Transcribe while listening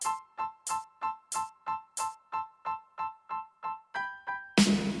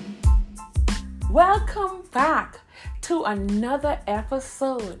Welcome back to another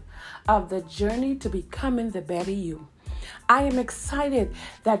episode of the journey to becoming the better you. I am excited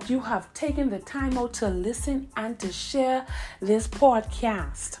that you have taken the time out to listen and to share this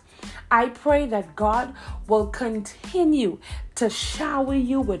podcast. I pray that God will continue to shower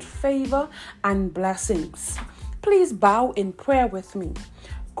you with favor and blessings. Please bow in prayer with me.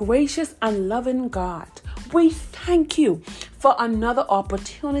 Gracious and loving God, we thank you for another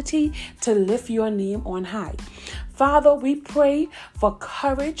opportunity to lift your name on high. Father, we pray for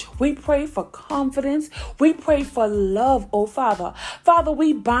courage. We pray for confidence. We pray for love, oh Father. Father,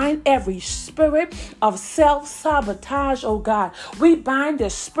 we bind every spirit of self-sabotage, oh God. We bind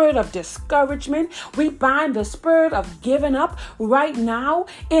the spirit of discouragement. We bind the spirit of giving up right now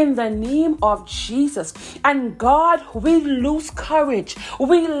in the name of Jesus. And God, we lose courage.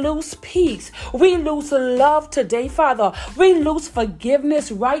 We lose peace. We lose love today, Father. We lose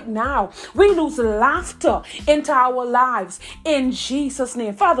forgiveness right now. We lose laughter into our lives in Jesus'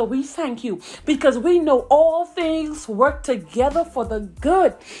 name. Father, we thank you because we know all things work together for the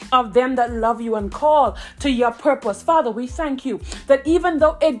good of them that love you and call to your purpose. Father, we thank you that even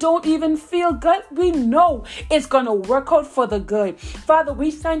though it don't even feel good, we know it's going to work out for the good. Father, we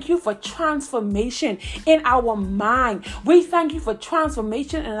thank you for transformation in our mind. We thank you for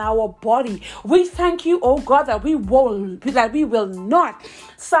transformation in our body. We thank you, oh God, that we will not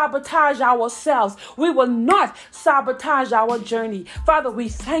sabotage ourselves. We will not sabotage our journey. Father, we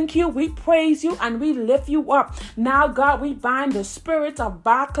thank you, we praise you, and we lift you up. Now, God, we bind the spirits of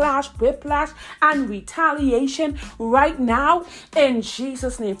backlash, whiplash, and retaliation right now in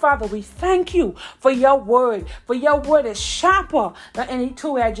Jesus' name. Father, we thank you for your word, for your word is sharper than any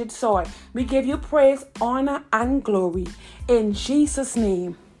two-edged sword. We give you praise, honor, and glory in Jesus'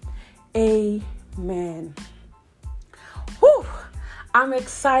 name. Amen. Whew. I'm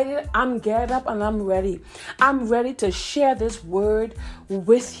excited, I'm geared up, and I'm ready. I'm ready to share this word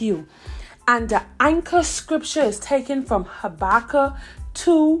with you. And the anchor scripture is taken from Habakkuk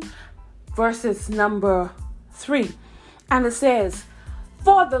 2, verses number 3. And it says,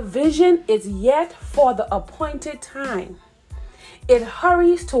 "For the vision is yet for the appointed time. It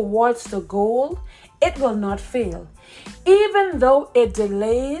hurries towards the goal. It will not fail. Even though it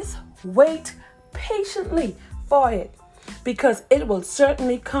delays, wait patiently for it. Because it will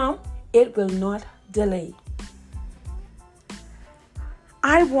certainly come, it will not delay."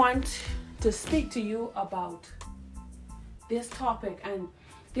 I want to speak to you about this topic, and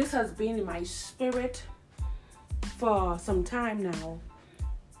this has been in my spirit for some time now.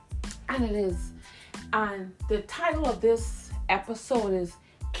 And the title of this episode is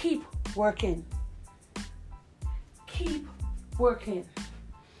Keep Working. Keep working.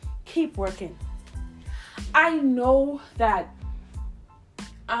 Keep working. I know that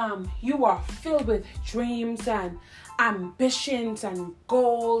you are filled with dreams and ambitions and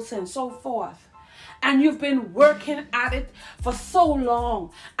goals and so forth. And you've been working at it for so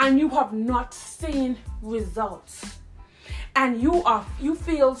long and you have not seen results. And you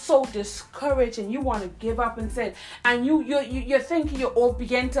feel so discouraged and you want to give up and say, and you're thinking you all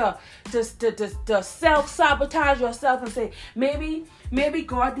begin to self-sabotage yourself and say, maybe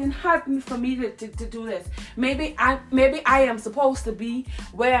God didn't have me for me to do this. Maybe I am supposed to be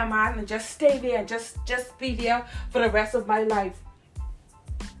where I'm at and just stay there and just be there for the rest of my life.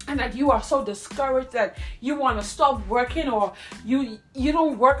 And that you are so discouraged that you want to stop working, or you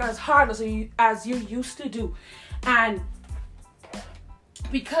don't work as hard as you used to do. And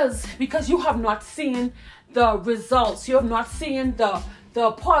because you have not seen the results, you have not seen the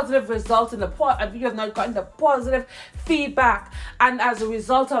positive results, and you have not gotten the positive feedback, and as a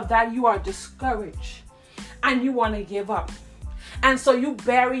result of that, you are discouraged and you want to give up. And so you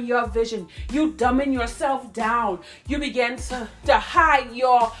bury your vision, you dumbing yourself down, you begin to hide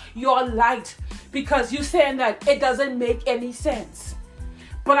your light because you're saying that it doesn't make any sense.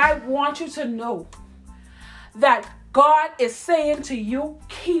 But I want you to know that God is saying to you,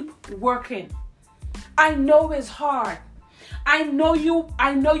 keep working. I know it's hard. I know you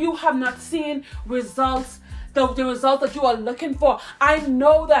have not seen results, the results that you are looking for. I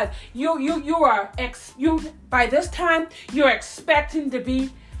know that you by this time you're expecting to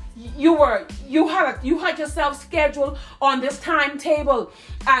be, you had yourself scheduled on this timetable,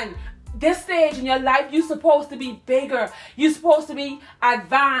 and this stage in your life, you're supposed to be bigger. You're supposed to be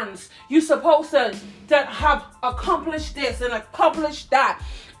advanced. You're supposed to have accomplished this and accomplished that.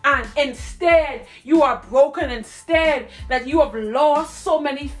 And instead, you are broken. Instead, that you have lost so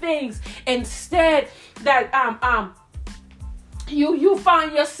many things. Instead, that you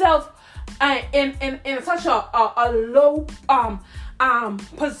find yourself in such a low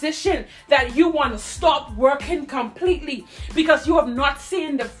position that you want to stop working completely because you have not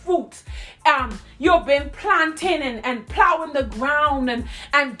seen the fruits. You've been planting and plowing the ground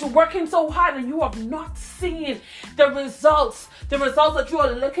and working so hard, and you have not seen the results that you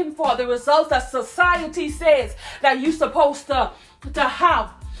are looking for, the results that society says that you're supposed to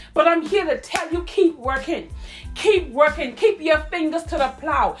have. But I'm here to tell you, keep working. Keep working. Keep your fingers to the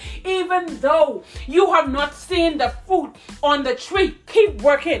plow. Even though you have not seen the fruit on the tree, keep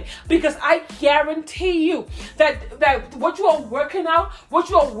working. Because I guarantee you that what you are working out, what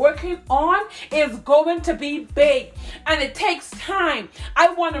you are working on is going to be big. And it takes time.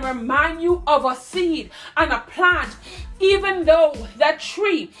 I want to remind you of a seed and a plant. Even though that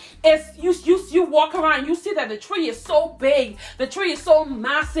tree is, you walk around, you see that the tree is so big, the tree is so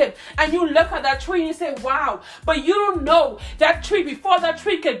massive, and you look at that tree and you say, wow, but you don't know that tree, before that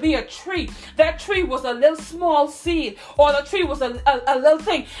tree could be a tree, that tree was a little small seed, or the tree was a little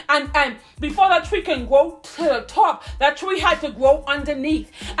thing, and before that tree can grow to the top, that tree had to grow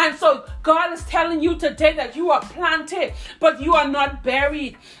underneath. And so God is telling you today that you are planted, but you are not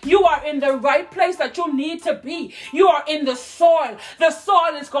buried. You are in the right place that you need to be. You are in the soil. The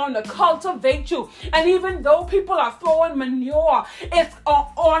soil is going to cultivate you. And even though people are throwing manure, it's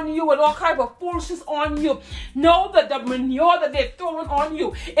on you and all kinds of foolishness on you, know that the manure that they're throwing on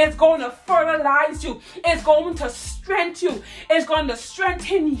you is going to fertilize you. It's going to strengthen you. It's going to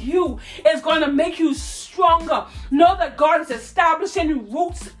strengthen you. It's going to make you stronger. Know that God is establishing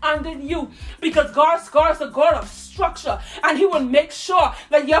roots under you, because God is a God of structure, and He will make sure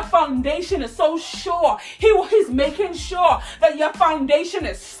that your foundation is so sure. He's making sure that your foundation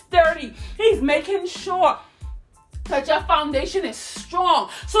is sturdy. He's making sure that your foundation is strong,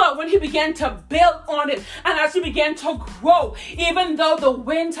 so that when He began to build on it, and as you begin to grow, even though the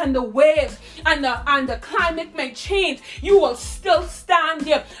winds and the waves and the climate may change, you will still stand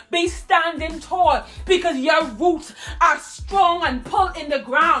there. Be standing tall, because your roots are strong and pulled in the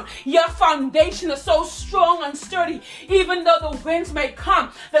ground. Your foundation is so strong and sturdy. Even though the winds may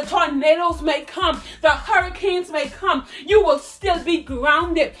come, the tornadoes may come, the hurricanes may come, you will still be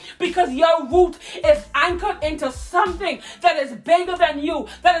grounded, because your root is anchored into something that is bigger than you,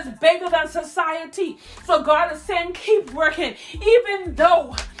 that is bigger than society. So God is saying, keep working. Even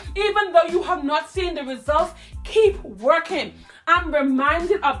though you have not seen the results, keep working. I'm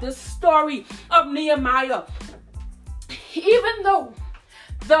reminded of the story of Nehemiah. Even though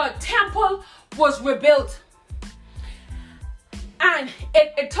the temple was rebuilt, and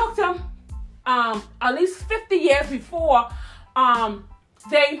it took them at least 50 years before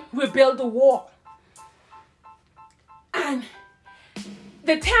they rebuilt the wall. And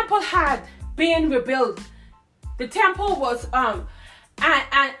the temple had been rebuilt. The temple was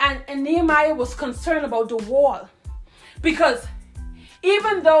and Nehemiah was concerned about the wall, because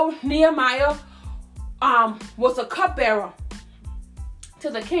even though Nehemiah was a cupbearer to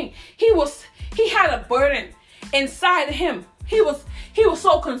the king, he had a burden inside him. He was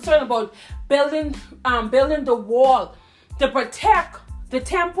so concerned about building the wall to protect the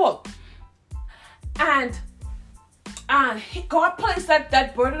temple, and God placed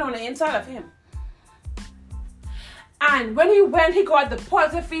that burden on the inside of him. And when he went, he got the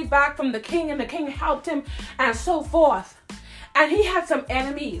positive feedback from the king, and the king helped him, and so forth. And he had some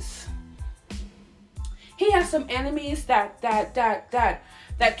enemies. He had some enemies that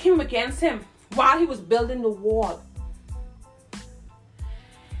came against him while he was building the wall.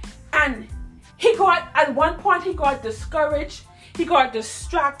 And at one point he got discouraged. He got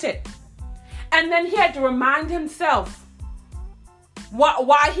distracted. And then he had to remind himself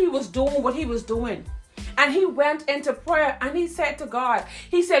why he was doing what he was doing. And he went into prayer, and he said to God,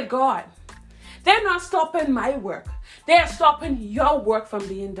 God, they're not stopping my work. They're stopping your work from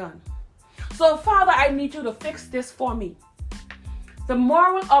being done. So, Father, I need you to fix this for me. The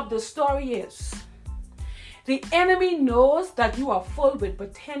moral of the story is, the enemy knows that you are full with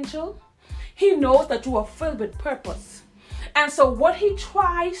potential. He knows that you are filled with purpose. And so what he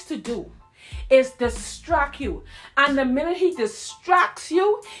tries to do is distract you. And the minute he distracts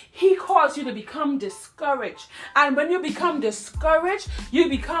you, he causes you to become discouraged. And when you become discouraged, you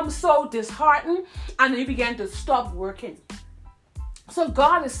become so disheartened, and you begin to stop working. So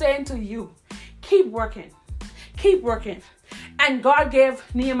God is saying to you, keep working. Keep working. And God gave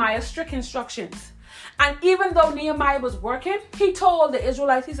Nehemiah strict instructions. And even though Nehemiah was working, he told the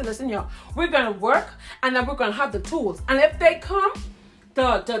Israelites, he said, listen, we're going to work, and then we're going to have the tools. And if they come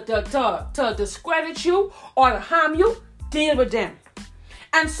to discredit you or to harm you, deal with them.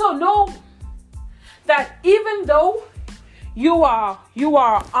 And so know that even though you are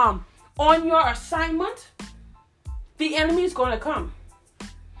on your assignment, the enemy is going to come.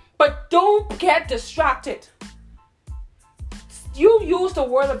 But don't get distracted. You use the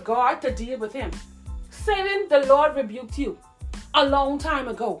word of God to deal with him. Satan, the Lord rebuked you a long time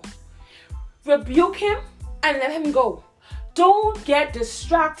ago. Rebuke him and let him go. Don't get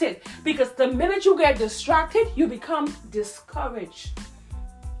distracted, because the minute you get distracted, you become discouraged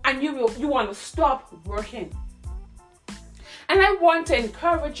and you want to stop working. And I want to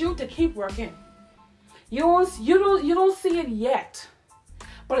encourage you to keep working. You don't see it yet,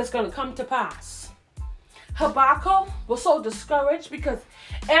 but it's going to come to pass. Habakkuk was so discouraged because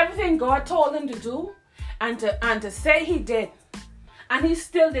everything God told him to do and to say he did, and he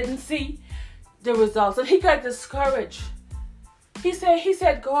still didn't see the results, and he got discouraged. He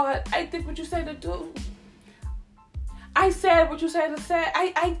said, God, I did what you said to do. I said what you said to say.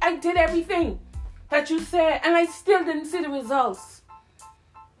 I did everything that you said, and I still didn't see the results.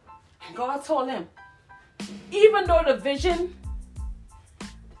 And God told him, even though the vision,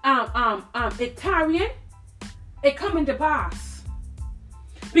 it tarrying, it coming to pass.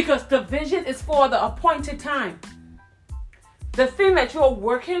 Because the vision is for the appointed time. The thing that you're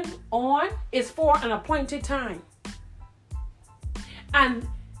working on is for an appointed time. And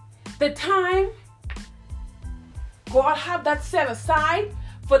the time God have that set aside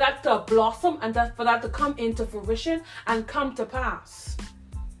for that to blossom and for that to come into fruition and come to pass.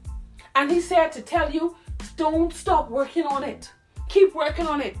 And he said to tell you, don't stop working on it. Keep working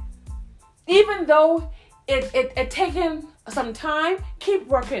on it. Even though it taken some time, keep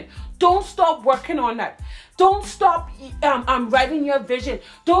working. Don't stop working on that. Don't stop writing your vision.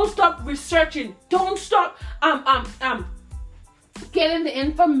 Don't stop researching. Don't stop getting the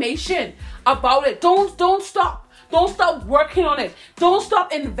information about it. Don't stop. Don't stop working on it. Don't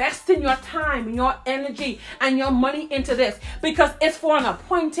stop investing your time, your energy, and your money into this, because it's for an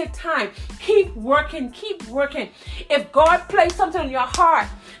appointed time. Keep working. Keep working. If God placed something in your heart,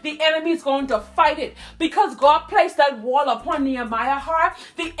 the enemy is going to fight it. Because God placed that wall upon Nehemiah's heart,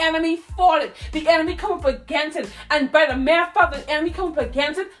 the enemy fought it. The enemy come up against it. And by the mere fact that the enemy come up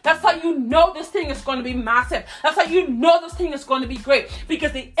against it, that's how you know this thing is going to be massive. That's how you know this thing is going to be great.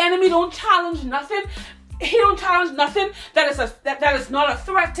 Because the enemy don't challenge nothing. He don't challenge nothing that is not a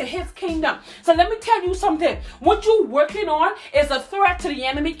threat to his kingdom. So let me tell you something. What you're working on is a threat to the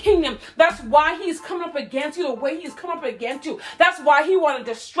enemy kingdom. That's why he's coming up against you the way he's coming up against you. That's why he want to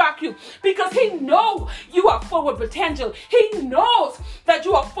distract you. Because he knows you are full with potential. He knows that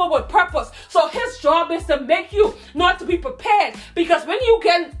you are full with purpose. So his job is to make you not to be prepared. Because when you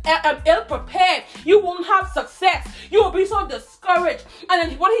get ill prepared, you won't have success. You will be so discouraged. And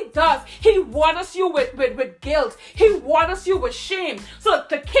then what he does, he waters you with guilt. He waters you with shame, so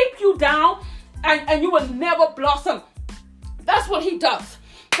to keep you down, and you will never blossom. That's what he does.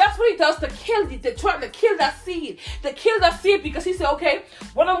 That's what he does to kill that seed. To kill that seed, because he said, okay,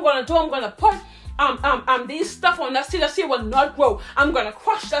 what I'm going to do, I'm going to put these stuff on that seed. That seed will not grow. I'm going to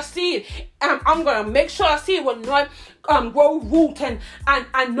crush that seed. I'm going to make sure that seed will not grow root and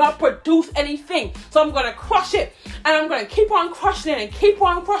not produce anything. So I'm going to crush it. And I'm going to keep on crushing it and keep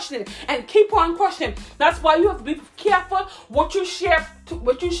on crushing it and keep on crushing it. That's why you have to be careful what you share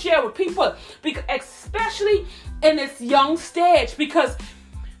with people, because especially in this young stage, because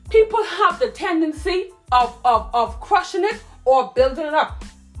people have the tendency of crushing it or building it up.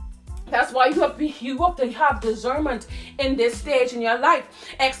 That's why you have to have discernment in this stage in your life,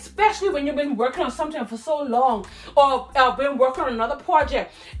 especially when you've been working on something for so long, or been working on another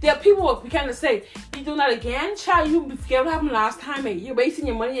project. There are people who begin to say, "You doing that again, child? You forget what happened last time, and you're wasting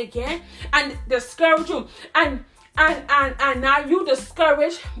your money again," and discourage you. And now you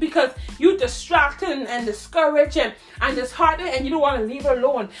discouraged because you distracted and discouraged and disheartened, and you don't want to leave it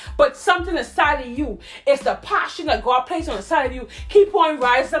alone. But something inside of you, it's the passion that God placed on the side of you. Keep on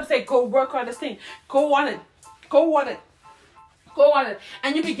rising up, say, go work on this thing. Go on it. Go on it. Go on it.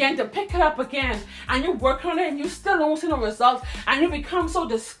 And you begin to pick it up again, and you work on it, and you still don't see no results, and you become so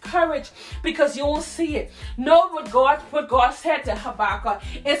discouraged because you don't see it. Know what God said to Habakkuk.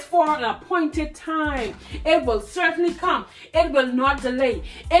 It's for an appointed time. It will certainly come. It will not delay.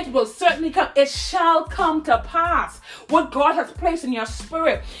 It will certainly come. It shall come to pass. What God has placed in your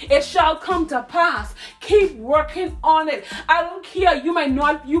spirit, it shall come to pass. Keep working on it. I don't care. You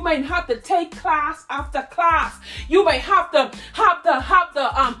may have to take class after class. You may have to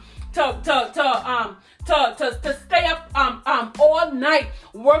stay up all night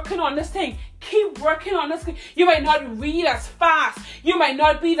working on this thing. Keep working on this thing. You may not read as fast. You may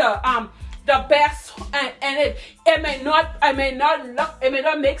not be the best, and it may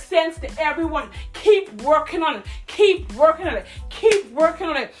not make sense to everyone. Keep working on it. Keep working on it. Keep working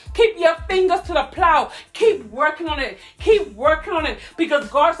on it. Keep your fingers to the plow. Keep working working on it. Keep working on it, because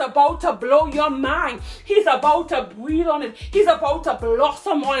God's about to blow your mind. He's about to breathe on it. He's about to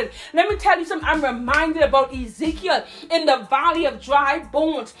blossom on it. Let me tell you something. I'm reminded about Ezekiel in the valley of dry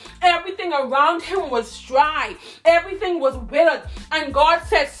bones. Everything around him was dry. Everything was withered. And God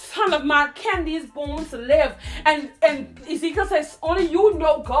said, son of man, can these bones live? And Ezekiel says, only you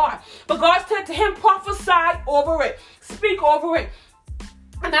know God. But God said to him, prophesy over it. Speak over it.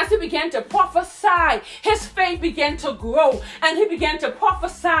 And as he began to prophesy, his faith began to grow. And he began to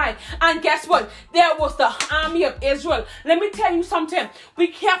prophesy. And guess what? There was the army of Israel. Let me tell you something. Be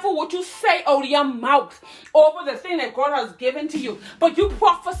careful what you say out of your mouth over the thing that God has given to you. But you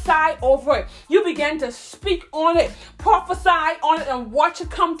prophesy over it. You begin to speak on it. Prophesy on it and watch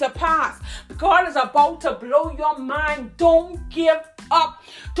it come to pass. God is about to blow your mind. Don't give up.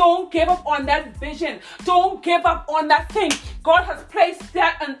 Don't give up on that vision. Don't give up on that thing. God has placed that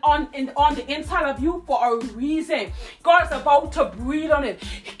on the inside of you for a reason. God is about to breathe on it.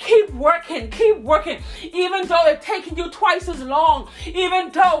 Keep working. Keep working. Even though it's taking you twice as long.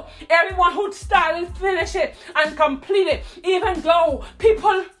 Even though everyone who started finish it and complete it. Even though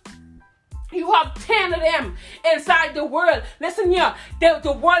people, you have 10 of them inside the world. Listen here.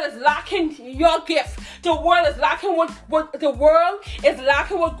 The world is lacking your gift. The world is lacking what the world is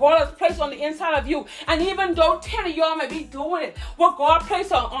lacking what God has placed on the inside of you. And even though 10 of y'all may be doing it, what God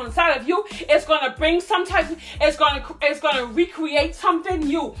placed on the inside of you is going to bring some type. It's going to recreate something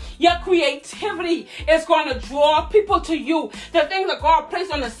new. Your creativity is going to draw people to you. The things that God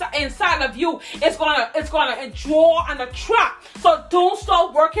placed on the inside of you is going to draw and attract. So don't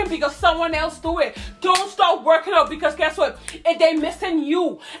stop working because someone else do it. Don't stop working out because guess what? They missing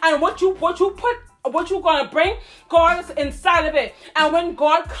you. And what you gonna bring, God is inside of it. And when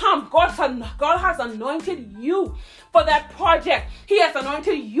God comes, God has anointed you for that project. He has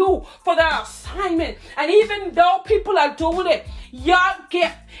anointed you for that assignment. And even though people are doing it, your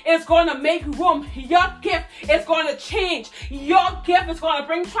gift is going to make room. Your gift is going to change. Your gift is going to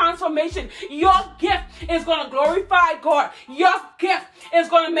bring transformation. Your gift is going to glorify God. Your gift is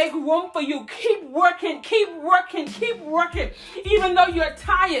going to make room for you. Keep working, keep working, keep working. Even though you're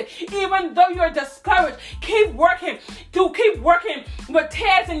tired, even though you're discouraged, keep working. Keep working with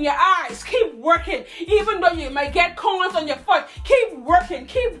tears in your eyes. Keep working. Even though you may get corns on your foot, keep working,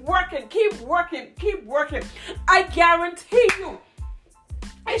 keep working, keep working, keep working. I guarantee you,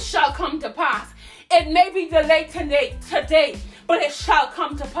 it shall come to pass. It may be delayed today, but it shall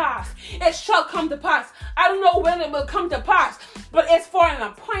come to pass. It shall come to pass. I don't know when it will come to pass, but it's for an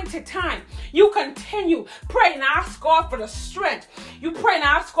appointed time. You continue, pray and ask God for the strength. You pray and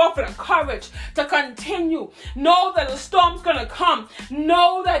ask God for the courage to continue. Know that the storm's going to come.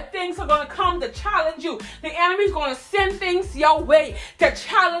 Know that things are going to come to challenge you. The enemy's going to send things your way to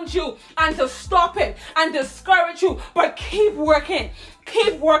challenge you and to stop it and discourage you. But keep working.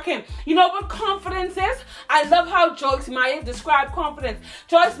 Keep working. You know what confidence is? I love how Joyce Meyer described confidence.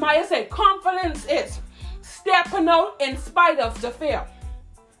 Joyce Meyer said confidence is stepping out in spite of the fear.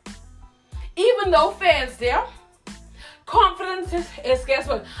 Even though fear is there, confidence is guess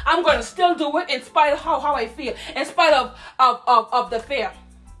what? I'm going to still do it in spite of how I feel, in spite of the fear.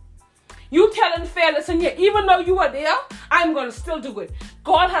 You telling fear, listen here, even though you are there, I'm going to still do it.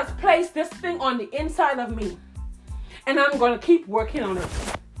 God has placed this thing on the inside of me. And I'm going to keep working on it.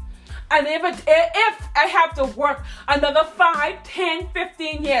 And if I have to work another 5, 10,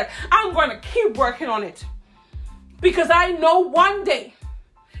 15 years, I'm going to keep working on it. Because I know one day,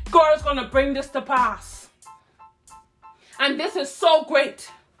 God is going to bring this to pass. And this is so great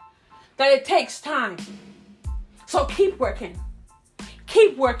that it takes time. So keep working.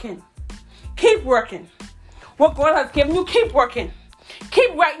 Keep working. Keep working. What God has given you, keep working.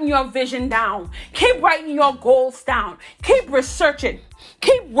 Keep writing your vision down. Keep writing your goals down. Keep researching.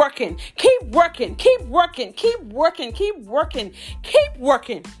 Keep working. Keep working. Keep working. Keep working. Keep working. Keep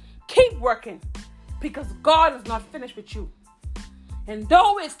working. Keep working. Because God is not finished with you. And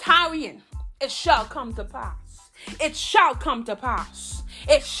though it's tarrying, it shall come to pass. It shall come to pass.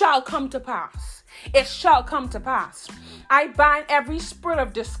 It shall come to pass. It shall come to pass. I bind every spirit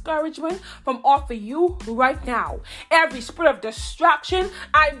of discouragement from off of you right now. Every spirit of distraction,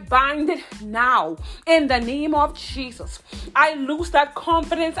 I bind it now in the name of Jesus. I lose that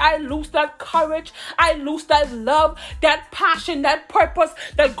confidence. I lose that courage. I lose that love, that passion, that purpose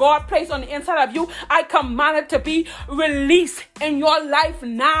that God placed on the inside of you. I command it to be released in your life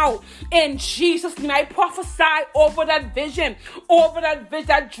now. In Jesus' name, I prophesy over that vision,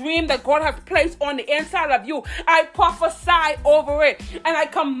 that dream that God has placed on on the inside of you. I prophesy over it and I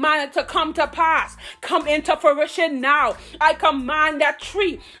command it to come to pass, come into fruition now. I command that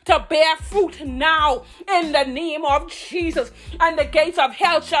tree to bear fruit now in the name of Jesus. And the gates of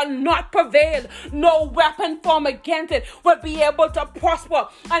hell shall not prevail. No weapon formed against it will be able to prosper.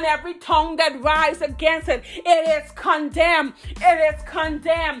 And every tongue that rises against it, it is condemned. It is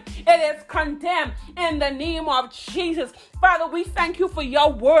condemned. It is condemned in the name of Jesus. Father, we thank you for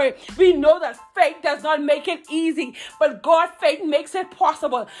your word. We know that faith does not make it easy, but God, faith makes it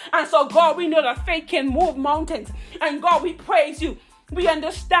possible. And so, God, we know that faith can move mountains. And God, we praise you. We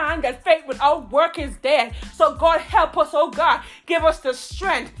understand that faith without work is dead. So, God, help us, oh God. Give us the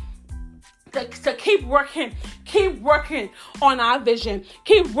strength to keep working on our vision,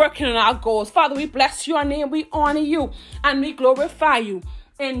 keep working on our goals. Father, we bless your name, we honor you, and we glorify you.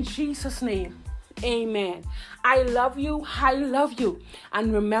 In Jesus' name, amen. I love you.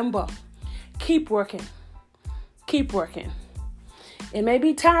 And remember, keep working. Keep working. It may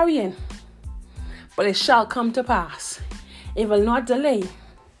be tarrying, but it shall come to pass. It will not delay.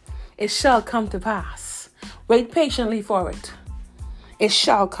 It shall come to pass. Wait patiently for it. It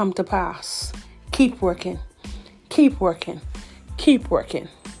shall come to pass. Keep working. Keep working. Keep working.